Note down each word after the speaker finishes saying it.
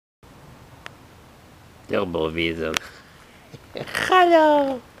Turbo Weasel.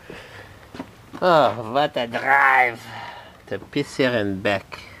 Hello! Oh, what a drive! To Pisser and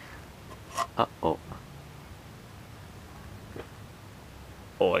back. Uh-oh.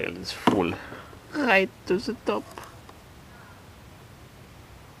 Oil is full. Right to the top.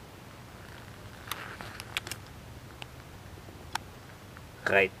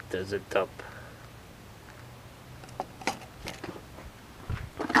 Right to the top.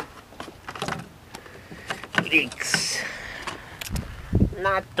 Leaks.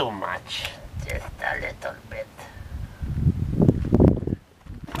 Not too much, just a little bit.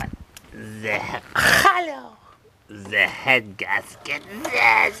 But the head gasket,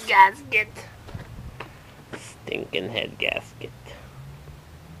 stinking head gasket,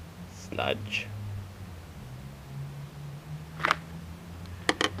 sludge.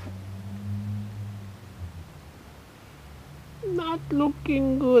 Not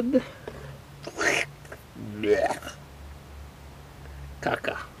looking good. Blech.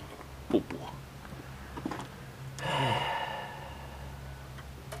 Caca. Poo poo.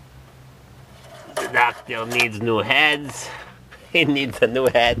 The doctor needs new heads. He needs a new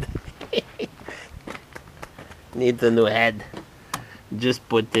head. Needs a new head. Just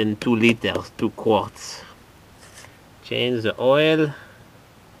put in 2 liters, 2 quarts. Change the oil.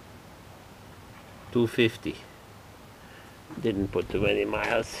 250. Didn't put too many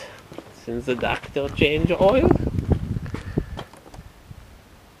miles since the doctor changed oil.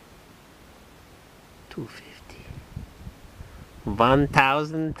 250.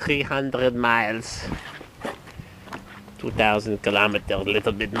 1,300 miles. 2,000 kilometers, a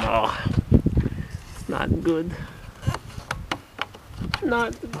little bit more. Not good.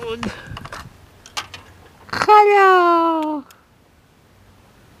 Not good. Hello!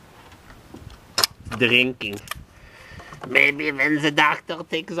 Drinking. Maybe when the doctor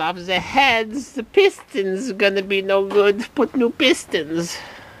takes off the heads, the pistons gonna be no good. Put new pistons.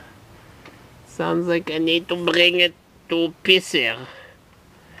 Sounds like I need to bring it to Pisser.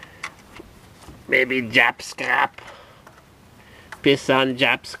 Maybe Jap scrap. Piss on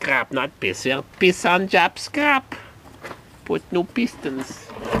Jap scrap, not Pisser. Piss on Jap scrap. Put new pistons.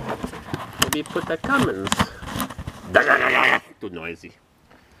 Maybe put a Cummins. Too noisy.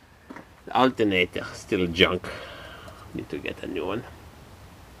 The alternator, still junk. Need to get a new one.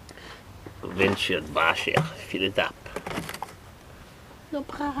 Windshield washer, fill it up. No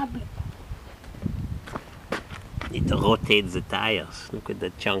problem. Need to rotate the tires. Look at the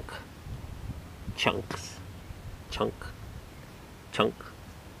chunk. Chunks. Chunk. Chunk.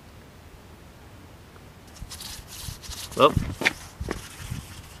 Oh.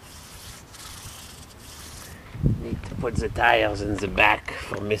 Need to put the tires in the back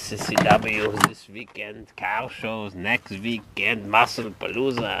for Mississippi this weekend. Car shows next weekend. Muscle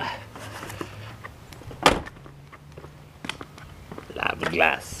Palooza. Lava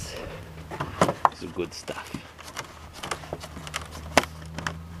glass. It's good stuff.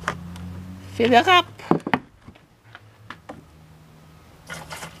 Fill it up.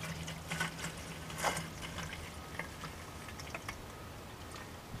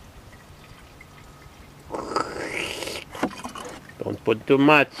 Don't put too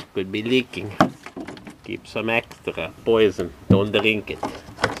much, could be leaking. Keep some extra poison, don't drink it.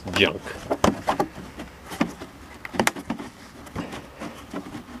 It's junk.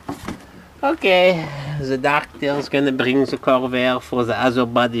 Okay, the doctor's gonna bring the Corvair for the other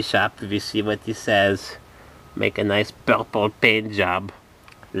body shop. We see what he says. Make a nice purple paint job.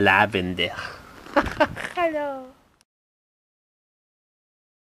 Lavender. Hello.